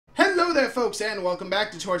Hello there, folks, and welcome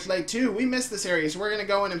back to Torchlight 2. We missed this area, so we're gonna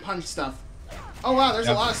go in and punch stuff. Oh wow, there's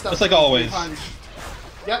a lot of stuff. Just like always. Punch.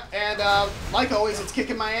 Yep, and like always, it's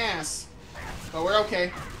kicking my ass. But we're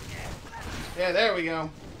okay. Yeah, there we go.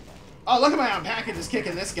 Oh, look at my Alpaca just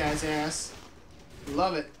kicking this guy's ass.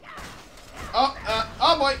 Love it.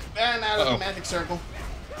 Oh boy, and out of the magic circle.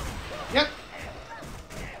 Yep.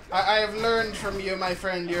 I have learned from you, my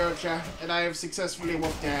friend Yerocha, and I have successfully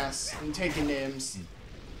whooped ass and taken names.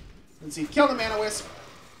 Let's see, kill the Mana-Wisp.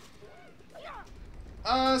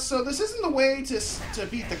 So this isn't the way to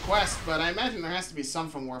beat the quest, but I imagine there has to be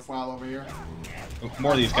something worthwhile over here.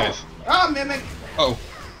 More of these guys. Oh, Mimic! Oh.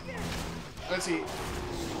 Let's see.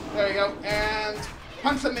 There we go, and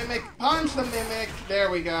punch the Mimic, punch the Mimic. There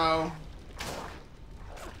we go.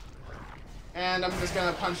 And I'm just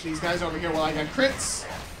gonna punch these guys over here while I got crits.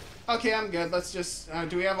 Okay, I'm good. Let's just,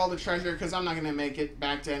 do we have all the treasure? Because I'm not gonna make it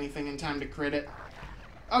back to anything in time to crit it.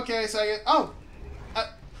 Okay, so I get,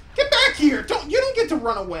 get back here! You don't get to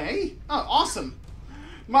run away! Oh, awesome.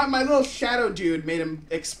 My little shadow dude made him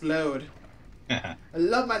explode. I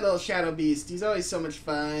love my little shadow beast. He's always so much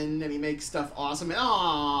fun, and he makes stuff awesome, and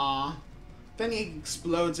aww! Then he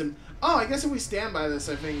explodes him. Oh, I guess if we stand by this,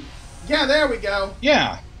 I think... Yeah, there we go!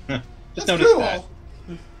 Yeah! Just noticed cool.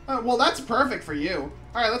 that. Well, that's perfect for you.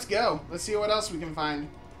 Alright, let's go. Let's see what else we can find.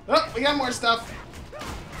 Oh, we got more stuff.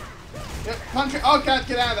 Yep, punch it. Oh god,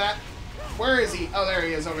 get out of that. Where is he? Oh, there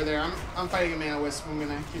he is over there. I'm fighting a Mana-Wisp. I'm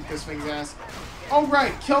gonna kick this thing's ass. Oh,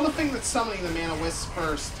 right. Kill the thing that's summoning the Mana-Wisp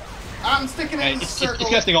first. I'm sticking it in the circle.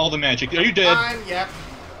 It's casting all the magic. Are you dead? Yep.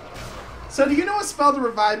 So, do you know a spell to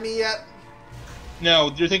revive me yet?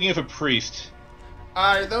 No, you're thinking of a priest.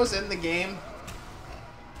 Are those in the game?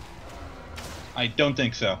 I don't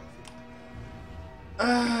think so.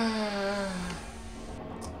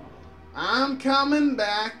 I'm coming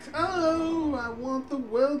back. Oh, I want the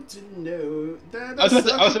world to know that I was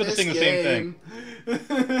about to sing the same thing.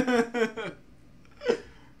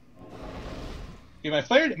 Yeah,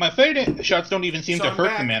 my flared shots don't even seem to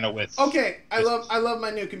hurt the Mana-Wisp. Okay, I love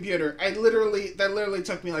my new computer. That literally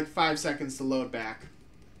took me like 5 seconds to load back.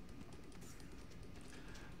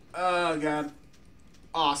 Oh god.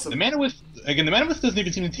 Awesome. The Mana-Wisp doesn't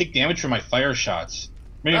even seem to take damage from my fire shots.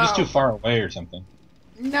 Maybe I'm just too far away or something.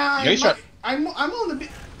 Nah, I'm on the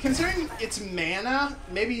considering it's mana.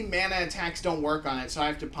 Maybe mana attacks don't work on it, so I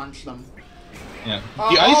have to punch them. Yeah.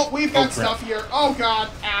 We've got stuff here. Oh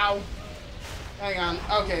god, ow. Hang on.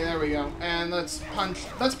 Okay, there we go. And let's punch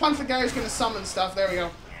the guy who's gonna summon stuff. There we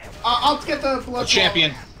go. I'll get the blood.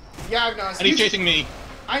 Champion. Yeah, I've noticed. And he's chasing me.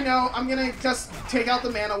 I know. I'm gonna just take out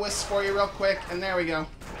the Mana-Wisp for you real quick, and there we go.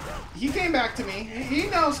 He came back to me. He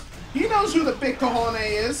knows who the big cojones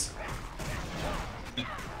is.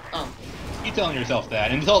 Oh. Keep telling yourself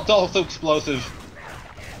that, and it's all so explosive.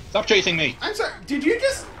 Stop chasing me. I'm sorry. Did you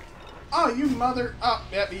just? Oh, you mother! Oh,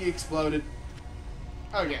 yep, he exploded.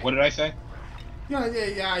 Okay. What did I say?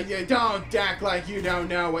 Yeah. Don't act like you don't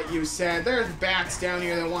know what you said. There's bats down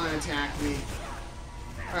here that want to attack me.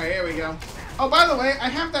 All right, here we go. Oh, by the way, I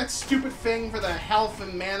have that stupid thing for the health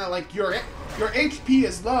and mana. Like your HP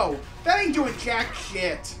is low. That ain't doing jack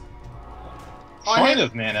shit. Kind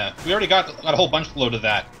of mana. We already got a whole bunch load of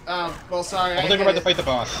that. Oh, well, sorry. I think we're about to fight the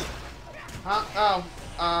boss. Huh?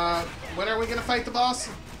 Oh. When are we gonna fight the boss?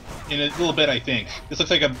 In a little bit, I think. This looks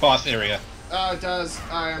like a boss area. Oh, it does.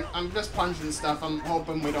 I'm just punching stuff. I'm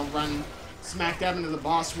hoping we don't run smack dab into the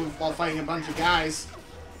boss while fighting a bunch of guys.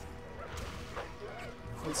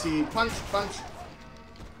 Let's see. Punch.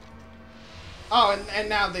 Oh, and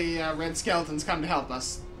now the red skeletons come to help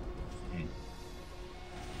us.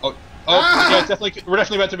 Yeah, we're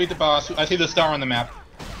definitely about to beat the boss. I see the star on the map.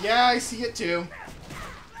 Yeah, I see it too.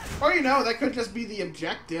 Or, that could just be the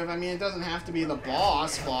objective. I mean, it doesn't have to be the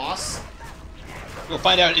boss. We'll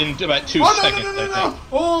find out in about 2 seconds, I think.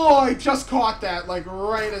 Oh, I just caught that, like,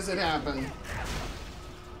 right as it happened.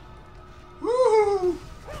 Woohoo!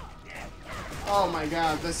 Oh my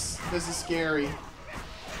god, this is scary.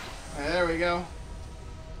 Right, there we go.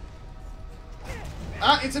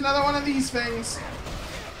 It's another one of these things.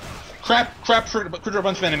 Crap for a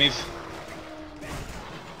bunch of enemies.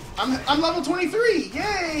 I'm level 23!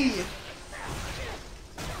 Yay!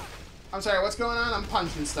 I'm sorry, what's going on? I'm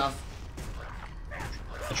punching stuff.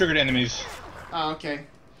 I triggered enemies. Oh, okay.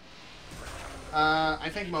 I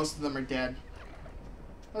think most of them are dead.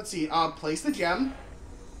 Let's see, place the gem.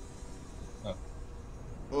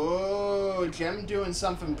 Oh, gem doing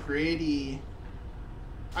something pretty.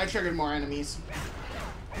 I triggered more enemies.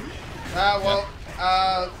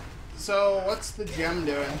 So what's the gem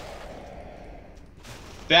doing?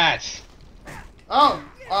 That. Oh,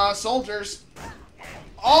 soldiers.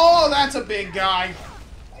 Oh, that's a big guy.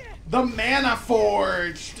 The Mana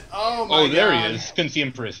Forged. Oh my god. Oh, there he is. Couldn't see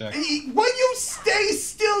him for a sec. Will you stay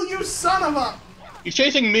still, you son of a... He's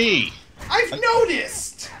chasing me. I've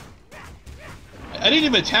noticed. I didn't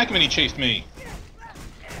even attack him and he chased me.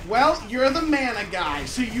 Well, you're the mana guy,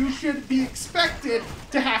 so you should be expected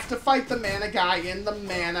to have to fight the mana guy in the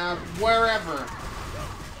mana wherever.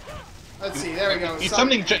 Let's see, there we go. He's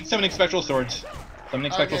summoning spectral swords.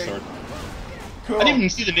 Summoning spectral Okay. sword. Cool. I didn't even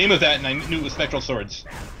see the name of that and I knew it was spectral swords.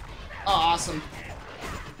 Oh, awesome.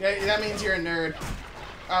 Yeah, that means you're a nerd.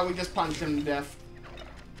 We just punched him to death.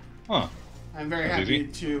 Huh. I'm very That's happy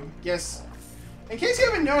easy. to... Yes. In case you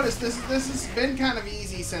haven't noticed, this has been kind of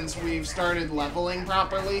easy since we've started leveling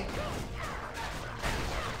properly.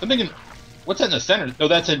 I'm thinking, what's that in the center? Oh,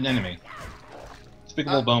 that's an enemy.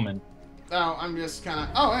 Despicable Bowman. Oh, I'm just kind of...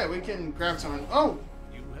 Oh, hey, we can grab someone. Oh!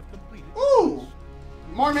 You have completed. Ooh!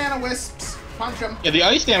 More mana wisps. Punch them. Yeah, the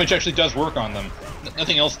ice damage actually does work on them.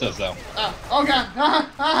 Nothing else does, though. Oh god!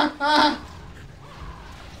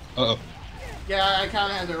 Uh-oh. Yeah, I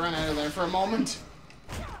kind of had to run out of there for a moment.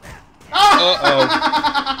 Uh-oh.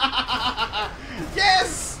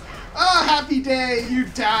 Yes! Oh, happy day! You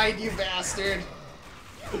died, you bastard!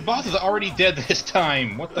 The boss is already dead this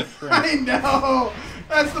time. What the crap? I know!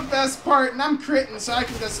 That's the best part, and I'm critting, so I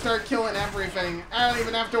can just start killing everything. I don't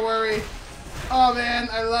even have to worry. Oh man,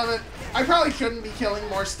 I love it. I probably shouldn't be killing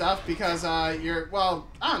more stuff because you're... Well,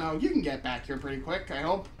 I don't know. You can get back here pretty quick, I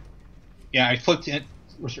hope. Yeah, I clicked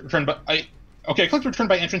return by... Okay, I clicked return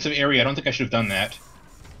by entrance of area. I don't think I should have done that.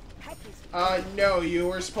 No, you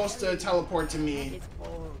were supposed to teleport to me.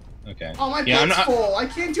 Okay. Oh, my Yeah, pet's full. I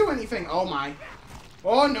can't do anything. Oh, my.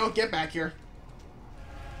 Oh, no, get back here.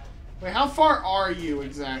 Wait, how far are you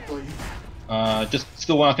exactly? Just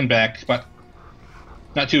still walking back, but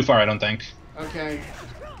not too far, I don't think. Okay.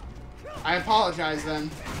 I apologize,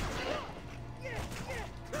 then.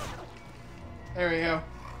 There we go.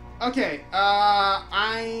 Okay,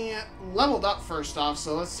 I leveled up first off,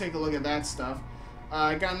 so let's take a look at that stuff.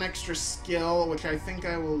 I got an extra skill, which I think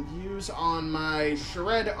I will use on my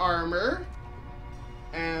shred armor.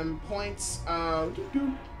 And points, I'm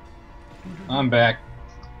back.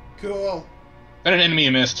 Cool. Got an enemy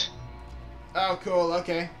you missed. Oh, cool,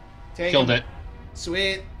 okay. Take Killed him. it.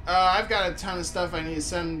 Sweet. I've got a ton of stuff I need to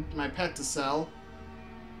send my pet to sell.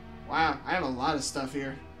 Wow, I have a lot of stuff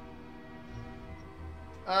here.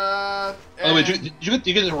 Oh, wait, did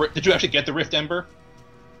you actually get the Rift Ember?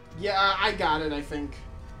 Yeah, I got it, I think.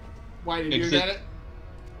 Why, did you get it?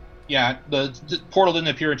 Yeah, the portal didn't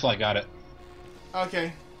appear until I got it.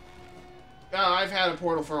 Okay. Oh, I've had a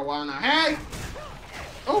portal for a while now. Hey!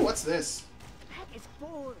 Oh, what's this?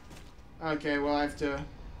 Okay, well, I have to...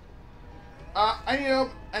 I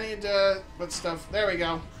need to put stuff... There we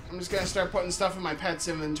go. I'm just gonna start putting stuff in my pet's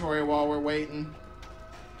inventory while we're waiting.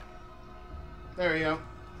 There we go.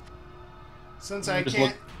 Since I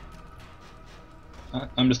can't...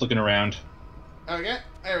 I'm just looking around. Okay,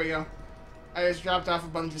 there we go. I just dropped off a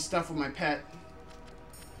bunch of stuff with my pet.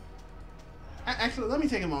 Actually, let me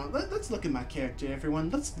take a moment. Let's look at my character, everyone.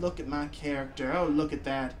 Let's look at my character. Oh, look at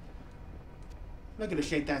that. Look at her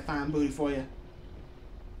shake that fine booty for you.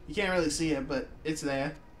 You can't really see it, but it's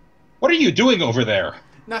there. What are you doing over there?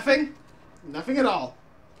 Nothing. Nothing at all.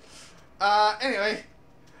 Anyway.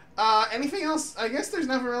 Anything else? I guess there's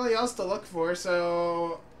nothing really else to look for,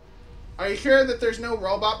 so... Are you sure that there's no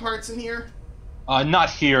robot parts in here?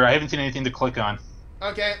 Not here. I haven't seen anything to click on.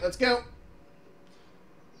 Okay, let's go.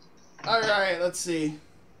 Alright, let's see.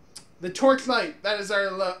 The Torchlight. That is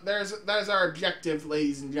our objective,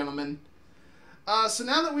 ladies and gentlemen. So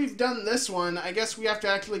now that we've done this one, I guess we have to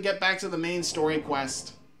actually get back to the main story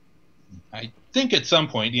quest. I think at some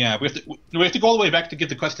point, yeah. We have to go all the way back to get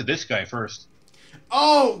the quest to this guy first.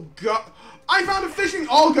 Oh god! I found a fishing.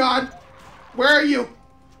 Oh god! Where are you?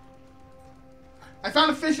 I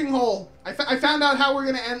found a fishing hole. I found out how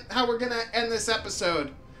we're gonna end this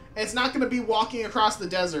episode. And it's not gonna be walking across the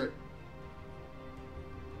desert.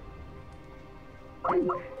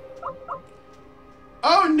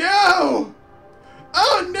 Oh no!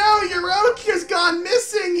 Oh no! Yerocha's gone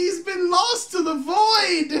missing. He's been lost to the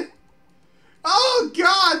void. Oh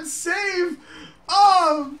God, save!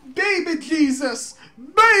 Oh, baby Jesus!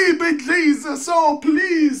 Baby Jesus! Oh,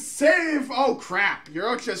 please save! Oh crap!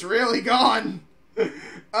 Yerocha's really gone.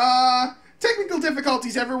 Technical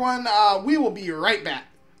difficulties, everyone. We will be right back.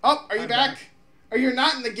 Oh, are you back? Or you're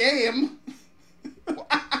not in the game?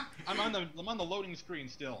 I'm on the loading screen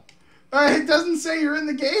still. It doesn't say you're in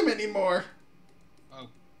the game anymore. Oh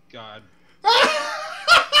God. How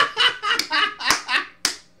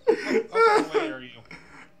How far away are you?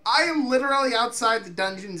 I am literally outside the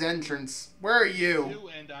dungeon's entrance. Where are you? You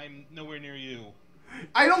and I'm nowhere near you.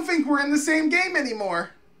 I don't think we're in the same game anymore.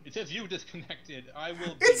 It says you disconnected. I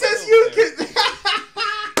will. It says you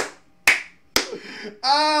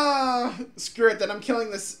can. Screw it. Then I'm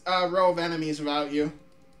killing this row of enemies without you.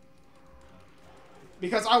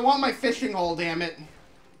 Because I want my fishing hole. Damn it.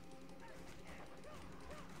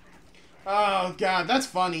 Oh god, that's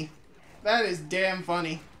funny. That is damn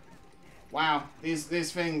funny. Wow, these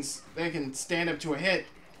things, they can stand up to a hit.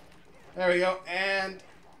 There we go, and...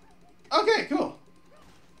 Okay, cool.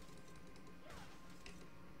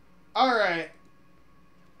 Alright.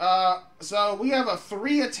 So we have a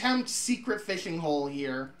 3-attempt secret fishing hole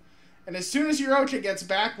here. And as soon as Yerocha gets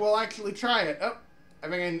back, we'll actually try it. Oh, I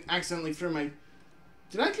think I accidentally threw my...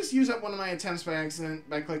 Did I just use up one of my attempts by accident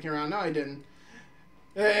by clicking around? No, I didn't.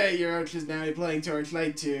 Hey, Yerocha's now playing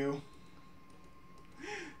Torchlight 2.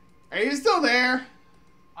 Are you still there?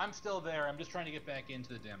 I'm still there. I'm just trying to get back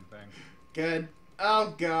into the damn thing. Good.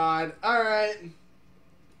 Oh, God. Alright.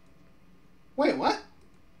 Wait, what?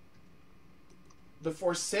 The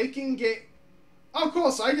Forsaken Gate... Oh,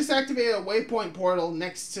 cool. So I just activated a waypoint portal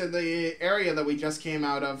next to the area that we just came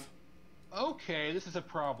out of. Okay, this is a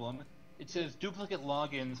problem. It says duplicate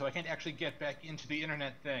login, so I can't actually get back into the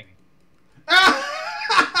internet thing. I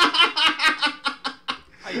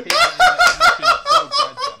hate that so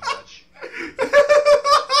goddamn much.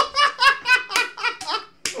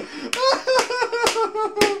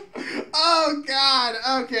 Oh, God.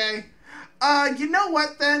 Okay. You know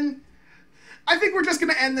what, then? I think we're just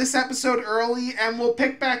going to end this episode early, and we'll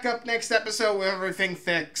pick back up next episode with everything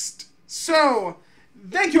fixed. So,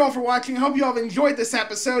 thank you all for watching. I hope you all have enjoyed this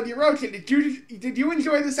episode. Yerocha, did you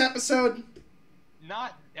enjoy this episode?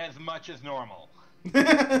 Not as much as normal.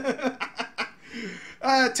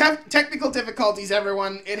 Technical difficulties,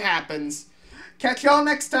 everyone. It happens. Catch y'all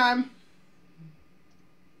next time.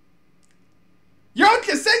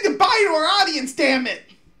 Yerocha, say goodbye to our audience, damn it!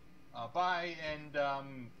 Bye, and,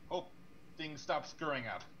 hope things stop screwing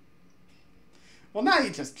up. Well, now you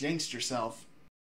just jinxed yourself.